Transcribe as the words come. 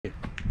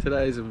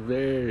Today is a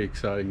very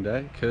exciting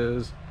day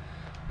because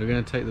we're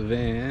going to take the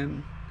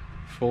van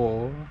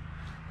for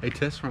a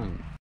test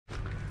run.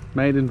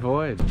 Maiden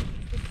void.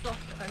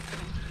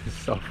 It's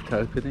soft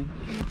opening.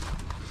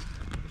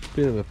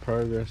 Bit of a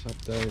progress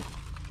update.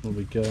 What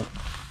we got?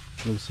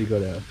 Obviously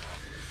got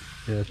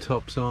our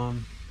tops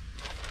on.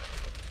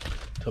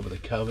 Top of the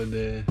cupboard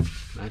there,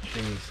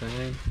 matching the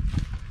same.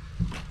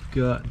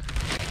 Got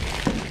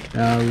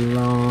our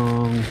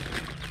long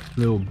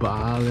little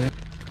bar there.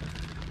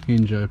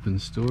 Hinge open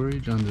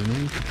storage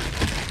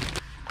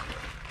underneath.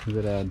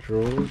 We've got our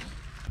drawers.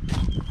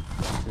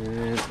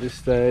 And at this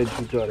stage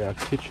we've got our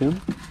kitchen.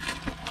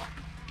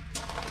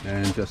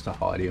 And just a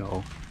hidey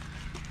hole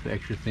for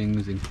extra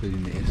things,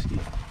 including the esky.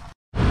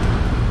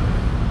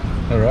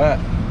 Alright,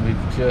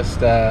 we've just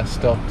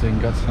stopped and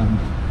got some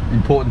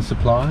important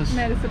supplies.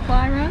 Made a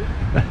supply run.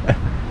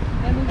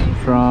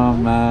 From,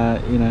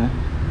 you know,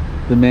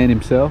 the man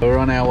himself. We're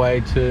on our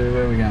way to,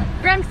 where are we going?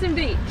 Bramston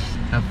Beach.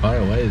 How far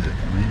away is it?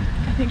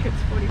 I think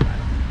it's 45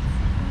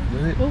 minutes.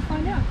 Is it? We'll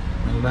find out.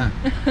 I don't know.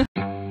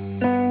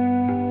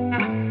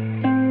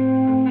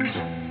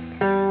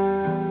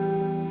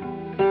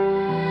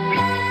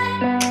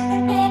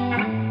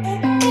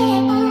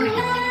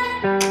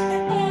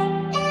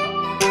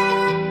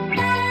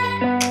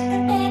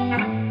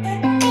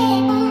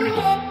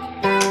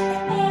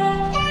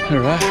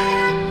 Alright,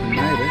 we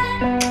made it.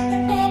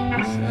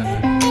 Let's go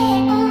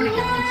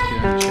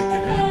and check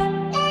it out.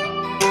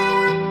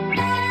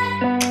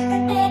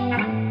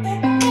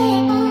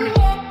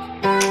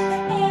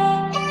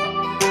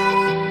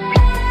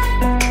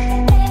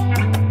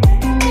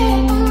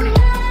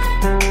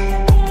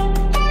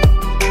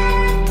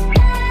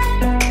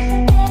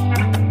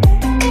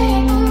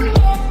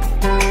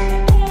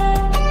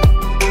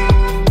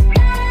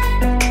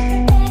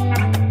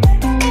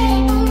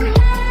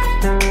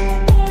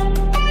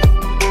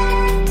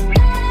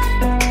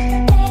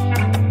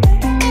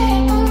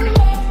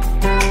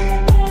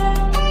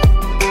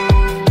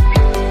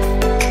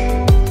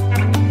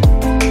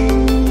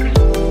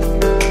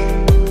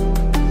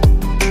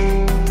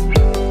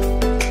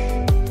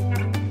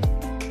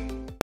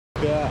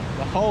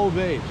 The whole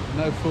beach,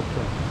 no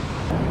footprint.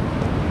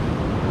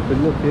 But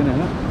look in it,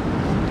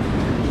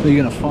 what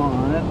you're going to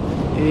find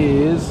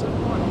is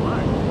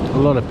a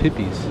lot of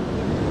pippies.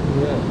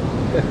 Yeah.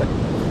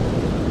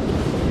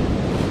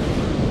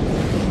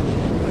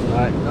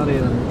 Like, not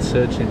even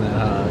searching that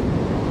hard.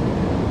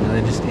 And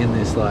they're just in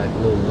this like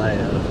little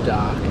layer of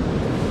dark.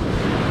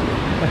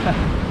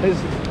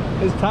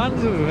 there's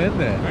tons of them in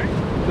there. Right?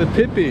 The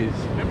pippies.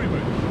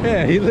 Everywhere.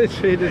 Yeah, he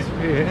literally just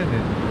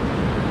spearheaded.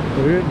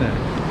 They're in there.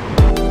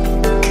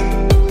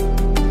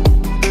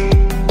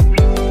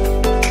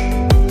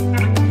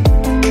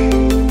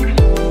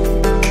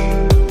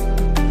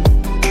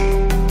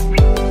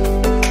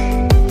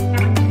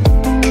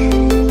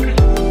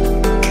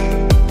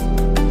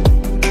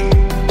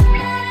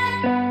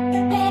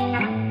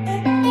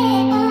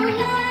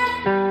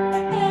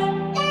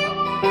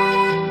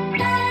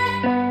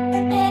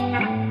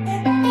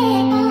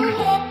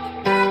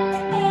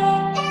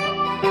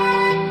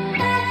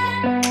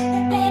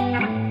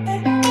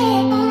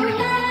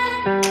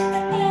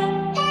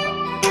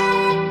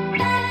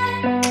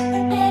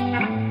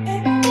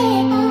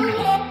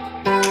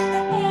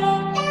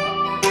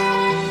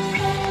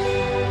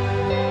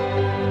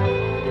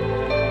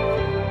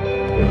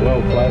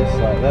 Well placed,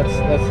 like that's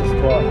the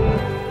spot.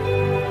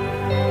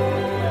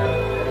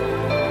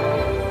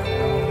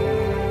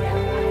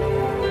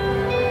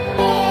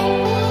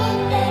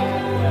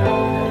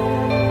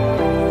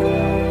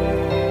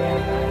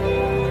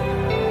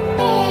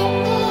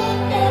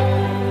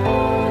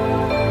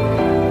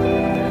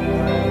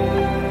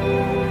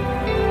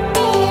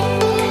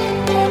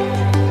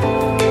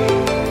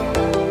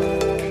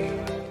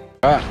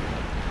 Alright,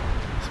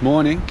 this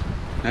morning,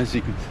 as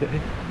you can see,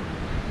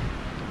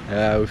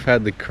 we've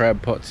had the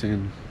crab pots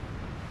in,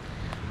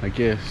 I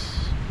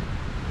guess,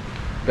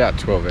 about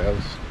 12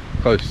 hours,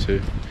 close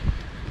to.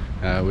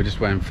 We're just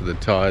waiting for the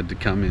tide to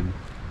come in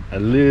a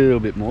little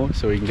bit more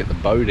so we can get the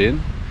boat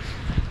in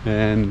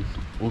and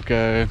we'll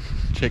go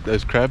check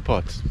those crab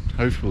pots.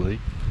 Hopefully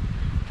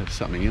have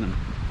something in them.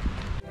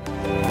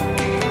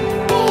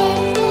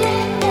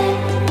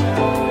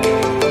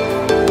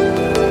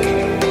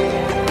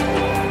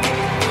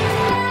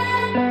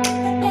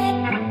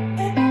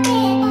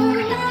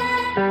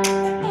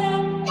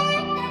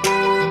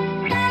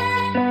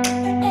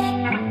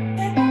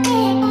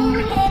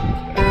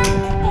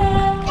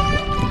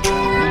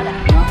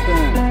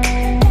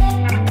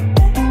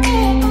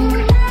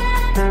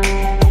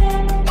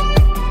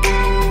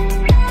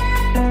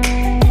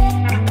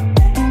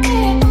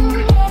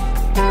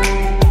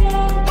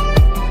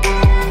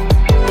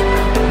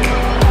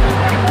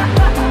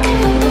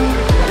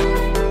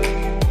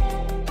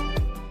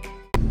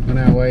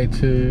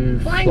 To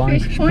Flying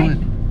Fish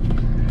Point.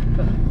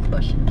 For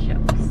fish and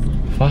shells.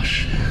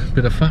 Fish,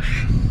 bit of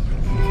fish.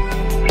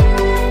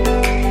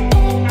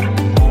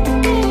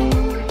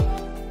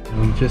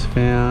 We just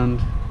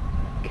found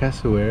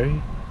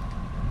cassowary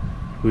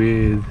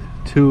with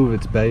two of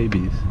its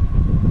babies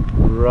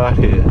right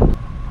here.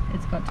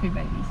 It's got two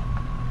babies.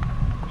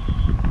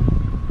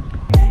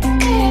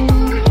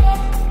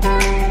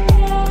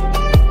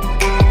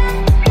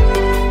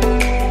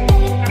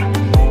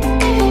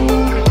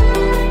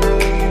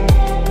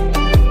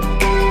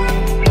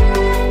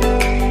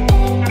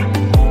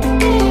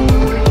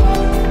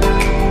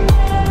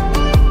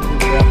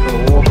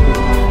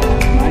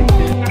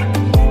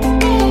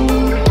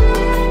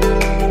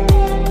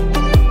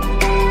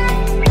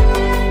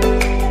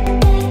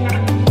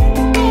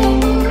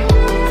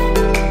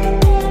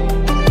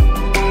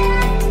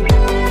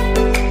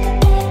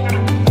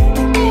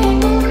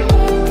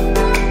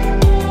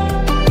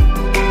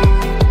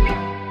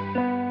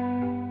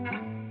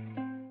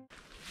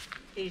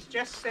 He's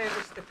just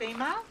serviced the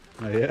female.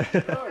 Oh yeah.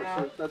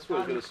 That's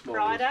why on a small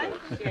Friday.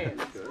 response.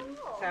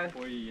 Yes.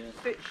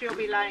 So she'll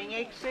be laying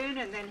eggs soon,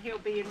 and then he'll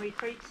be in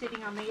retreat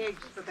sitting on the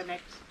eggs for the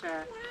next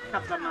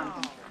couple of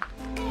months.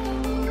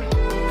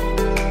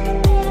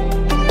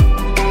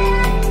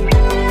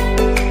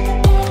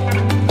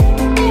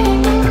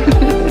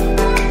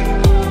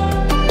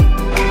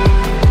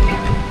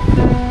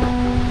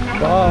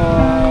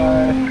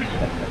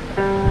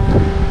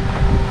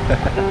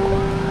 Bye.